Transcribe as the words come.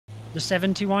The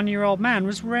 71-year-old man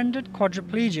was rendered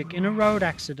quadriplegic in a road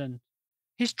accident.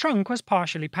 His trunk was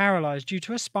partially paralyzed due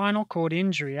to a spinal cord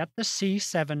injury at the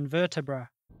C7 vertebra.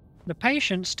 The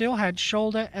patient still had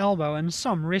shoulder, elbow, and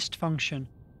some wrist function,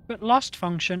 but lost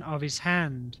function of his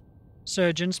hand.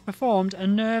 Surgeons performed a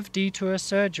nerve detour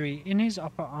surgery in his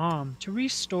upper arm to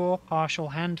restore partial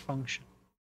hand function.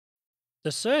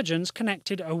 The surgeons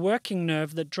connected a working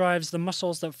nerve that drives the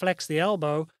muscles that flex the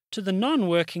elbow to the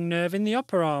non-working nerve in the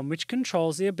upper arm, which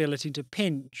controls the ability to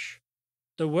pinch.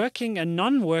 The working and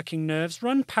non-working nerves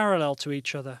run parallel to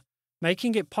each other,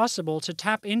 making it possible to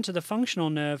tap into the functional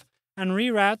nerve and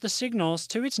reroute the signals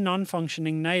to its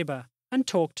non-functioning neighbor and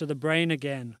talk to the brain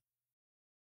again.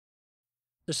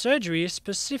 The surgery is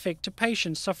specific to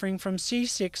patients suffering from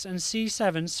C6 and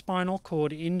C7 spinal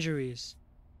cord injuries.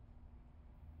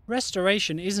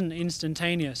 Restoration isn't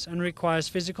instantaneous and requires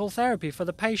physical therapy for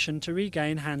the patient to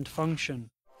regain hand function.